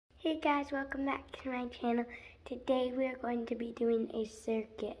Hey guys, welcome back to my channel. Today we are going to be doing a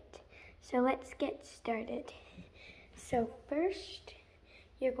circuit. So let's get started. So first,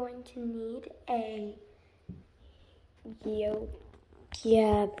 you're going to need a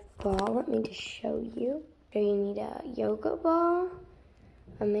yoga ball. Let me just show you. So you need a yoga ball,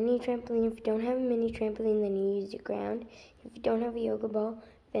 a mini trampoline. If you don't have a mini trampoline, then you use the ground. If you don't have a yoga ball,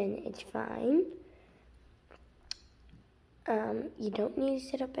 then it's fine. You don't need a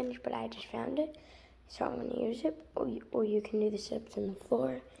sit-up bench, but I just found it, so I'm going to use it. Or you can do the sit-ups on the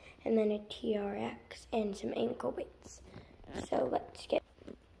floor, and then a TRX and some ankle weights. So let's get.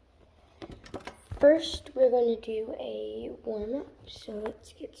 First, we're going to do a warm-up, so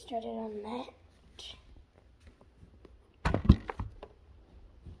let's get started on that.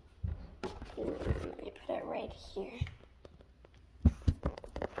 Let me put it right here.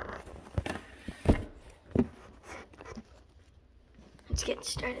 Let's get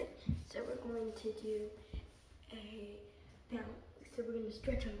started. So we're going to do a bounce. So we're going to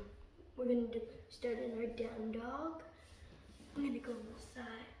stretch on. We're going to start in our down dog. I'm going to go on the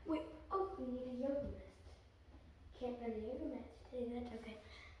side. Wait, oh, we need a yoga mat. Can't find a yoga mat today, that's okay.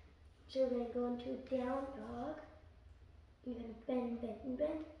 So we're going to go into a down dog. You're going to bend, bend,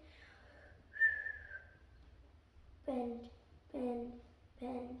 bend. Bend, bend,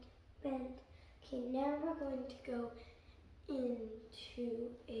 bend, bend. Okay, now we're going to go into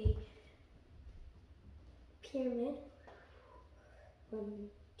a pyramid. 1,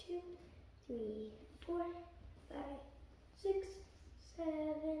 2, 3, 4, 5, 6,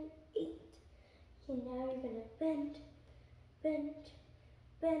 7, 8. Okay, now you're gonna bend, bend,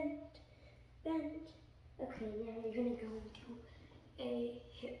 bend, bend. Okay, now you're gonna go into a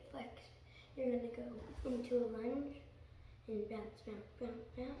hip flex. You're gonna go into a lunge and bounce, bounce, bounce,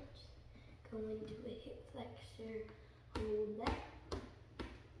 bounce. Go into a hip flexor. Hold that.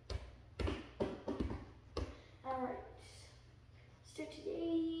 Alright, so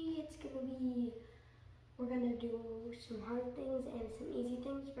today we're gonna do some hard things and some easy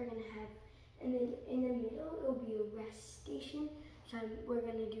things. We're gonna have, and then in the middle, it'll be a rest station. So we're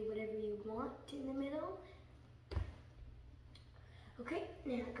gonna do whatever you want in the middle. Okay,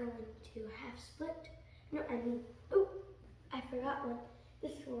 now go into half split. No, oh, I forgot one.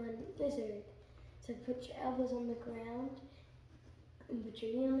 This one, lizard. So put your elbows on the ground, and put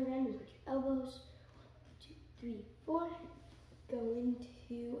your knee on the ground, and put your elbows. 1, 2, 3, 4. Go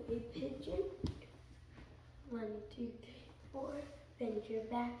into a pigeon. 1, 2, 3, 4. Bend your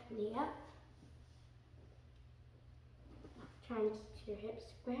back knee up. Try and keep your hips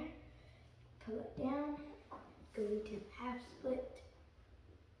square. Pull it down. Go into half split.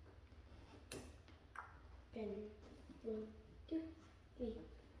 Bend. 1, 2, 3,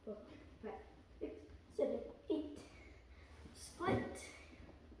 4, 5, 6, 7, 8. Split.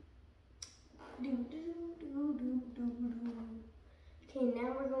 Do, do, do, do, do, do. Okay, now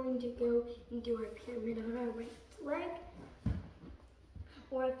we're going to go and do our pyramid on our right leg.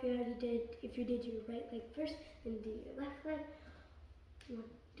 Or if you did your right leg first, then do your left leg. 1,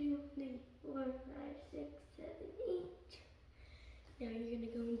 2, 3, 4, 5, 6, 7, 8. Now you're gonna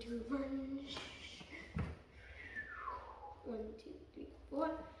go into a lunge. 1, 2, 3,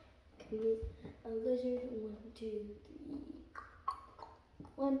 4. Commit a lizard. 1, 2, 3.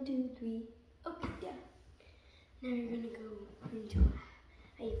 1, 2, 3. Okay, down. Now you're gonna go into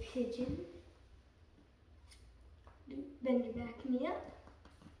a pigeon. Bend your back knee up.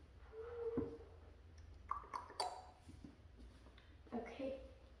 Okay,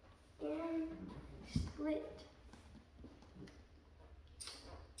 and split.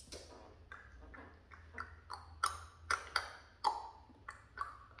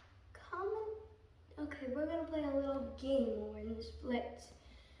 Okay, we're gonna play a little game when we're in the splits.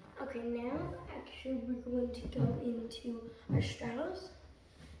 Okay, now actually we're going to go into our straddles.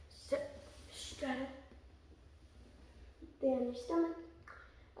 So, straddle. Stay on your stomach.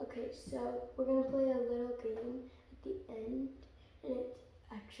 Okay, so we're gonna play a little game at the end, and it's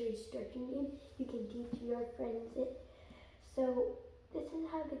actually a stretching game. You can teach your friends it. So this is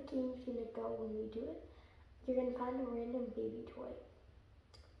how the game's gonna go when we do it. You're gonna find a random baby toy.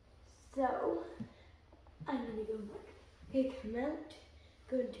 So I'm gonna go pick him out,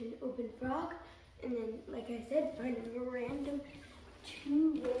 go into an open frog, and then, like I said, find a random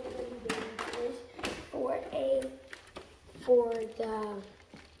 2 random baby toys for the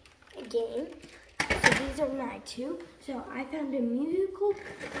game. So these are my 2. So I found a musical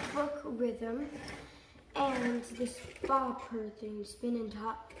book rhythm and this bopper thing, spin and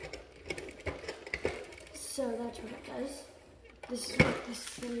top. So that's what it does. This is what this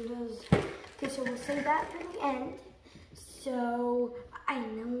thing does. Okay, so we'll save that for the end. So I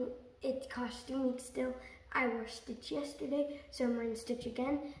know costume week still. I wore Stitch yesterday, so I'm wearing Stitch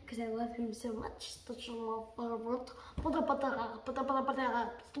again because I love him so much. Stitch,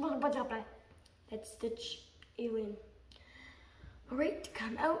 that's Stitch alien. Alright,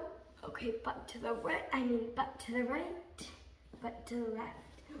 come out. Okay, butt to the right, butt to the right, butt to the left.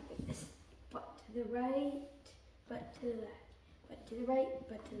 Like this, butt to the right, butt to the left, butt to the right,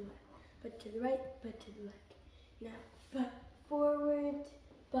 butt to the left, butt to the right, butt to the left. Now, butt forward,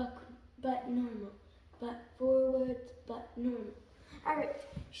 butt normal, butt forward, butt normal. Alright,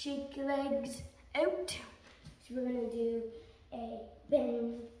 shake your legs out. So we're gonna do a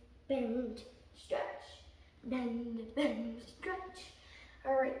bend, bend, stretch, bend, bend, stretch.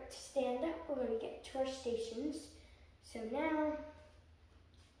 All right, stand up. We're going to get to our stations. So now,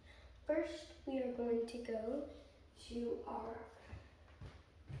 first we are going to go to our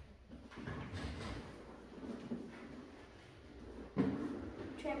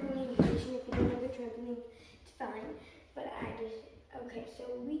trampoline station. If you don't have a trampoline, it's fine. But okay, so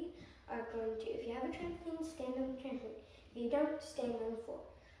we are going to, if you have a trampoline, stand on the trampoline. If you don't, stand on the floor.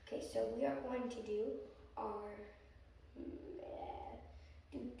 Okay, so we are going to do our,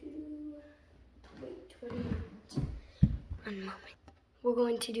 one moment. We're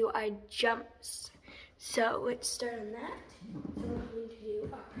going to do our jumps. So let's start on that. So we're going to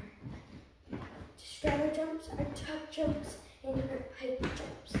do our straddle jumps, our tuck jumps, and our pipe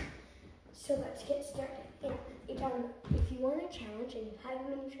jumps. So let's get started. And if you want a challenge and you have a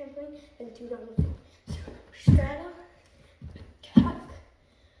mini trampoline, then do it on the floor. So straddle, tuck,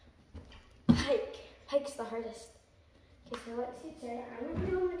 pike. Pike's the hardest. Okay, so let's get started. I'm going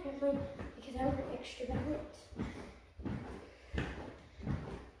to do it on the trampoline because I want extra balance.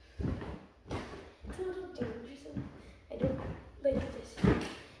 It's a little dangerous. I don't like this.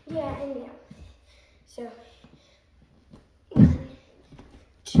 Yeah, I know. So, 1,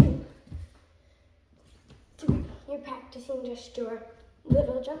 2, 3. You're practicing just your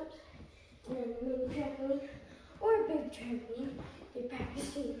little jumps. And then the mini trampoline or a big trampoline, you're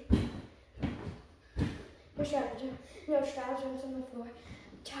practicing no straddle jumps on the floor,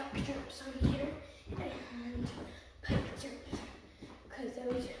 tuck jumps on here, and pipe jumps. Because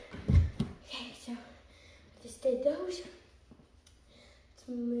those, okay, so just did those. Let's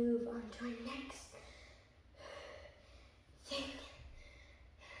move on to our next thing.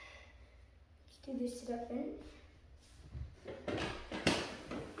 Let's do this sit up in.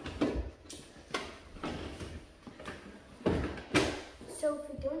 So if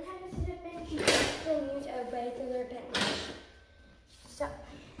we don't have a sit-up bench, you can still use a regular bench. So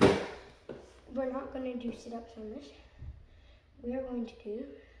we're not going to do sit-ups on this. We are going to do,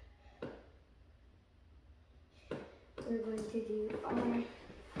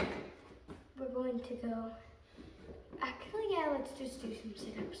 we're going to go, actually, yeah, let's just do some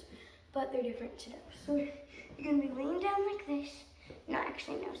sit-ups, but they're different sit-ups. So you're going to be laying down like this. No,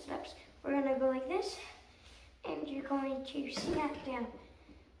 actually, no sit-ups. We're going to go like this. And you're going to snap down,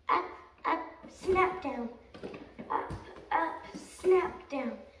 up, up, snap down, up, up, snap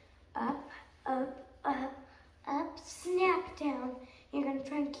down, up, up, up, up, snap down. You're going to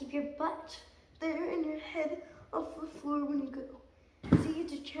try and keep your butt there and your head off the floor when you go. See,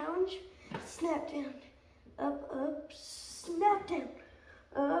 it's a challenge. Snap down, up, up, snap down,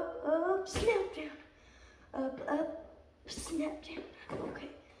 up, up, snap down, up, snap down. Okay.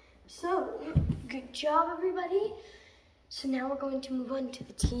 So, good job, everybody. So now we're going to move on to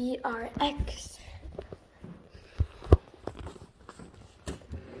the TRX.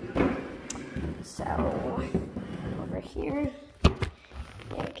 So, over here,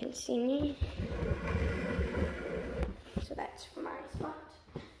 yeah, you can see me. So that's my spot.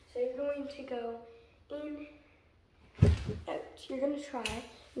 So you're going to go in, out. You're going to try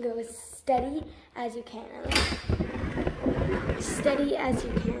and go as steady as you can. Steady as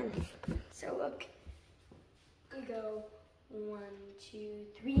you can. So look, you go 1, 2,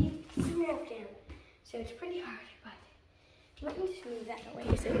 3, snap down. So it's pretty hard, but let me just move that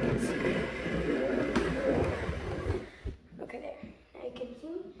away so you can see. Okay, there. Now you can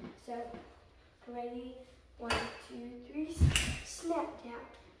see. So ready, 1, 2, 3, snap down.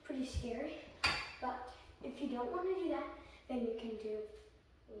 Pretty scary, but if you don't want to do that, then you can do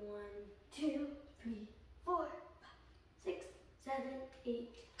 1, 2, 3, 4, 5, 6, 7, 8,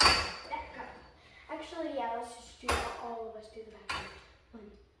 back up. Actually, yeah, let's just do that. All of us do the back up. 1,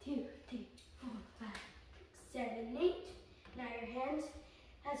 2, 3, 4, 5, 6, 7, 8. Now your hands,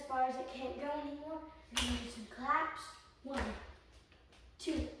 as far as it can't go anymore, you're going to do some claps. 1,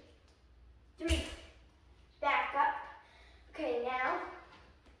 2, 3, back up. Okay, now,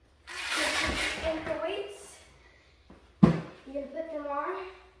 ankle weights. You're going to put them on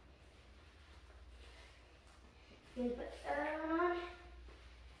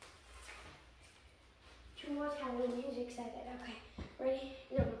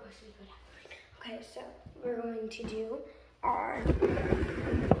to do are,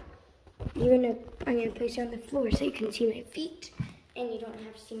 I'm gonna place it on the floor so you can see my feet and you don't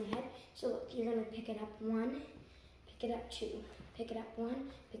have to see my head. So look, you're gonna pick it up 1, pick it up 2, pick it up 1,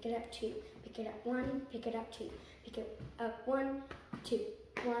 pick it up 2, pick it up 1, pick it up 2, pick it up 1, 2,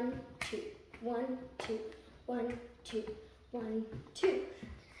 1, 2, 1, 2, 1, 2, 1, 2.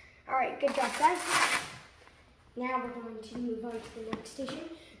 All right, good job, guys. Now we're going to move on to the next station.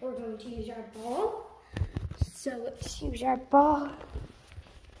 We're going to use our ball. So let's use our ball.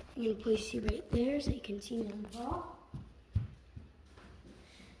 I'm going to place you right there so you can see me on the ball.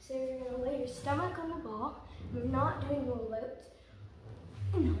 So you're going to lay your stomach on the ball. We're not doing rollouts.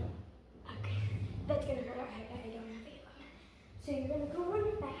 No. Okay. That's going to hurt our head. I don't have it. So you're going to go on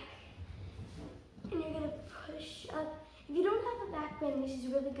your back. And you're going to push up. If you don't have a back bend, this is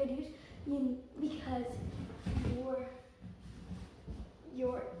really good use because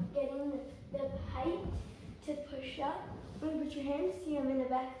you're getting the height to push up. I'm going to put your hands, see I'm in the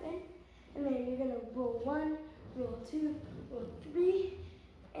back bend, and then you're going to roll 1, roll 2, roll 3,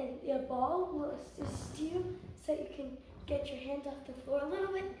 and the ball will assist you so you can get your hands off the floor a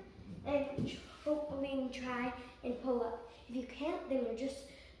little bit and hopefully try and pull up. If you can't, then you're just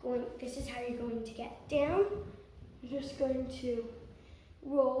going, this is how you're going to get down. You're just going to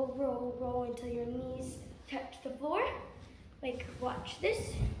roll, roll, roll until your knees touch the floor. Like, watch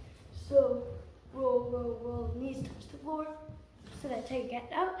this. So, roll, roll, roll, knees touch the floor. So that's how you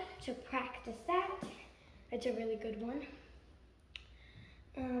get out. So practice that. That's a really good one.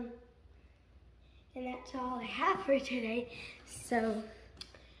 And that's all I have for today. So,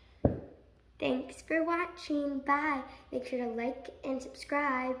 thanks for watching. Bye. Make sure to like and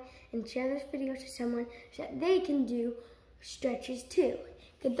subscribe and share this video to someone so that they can do stretches too.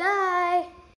 Goodbye.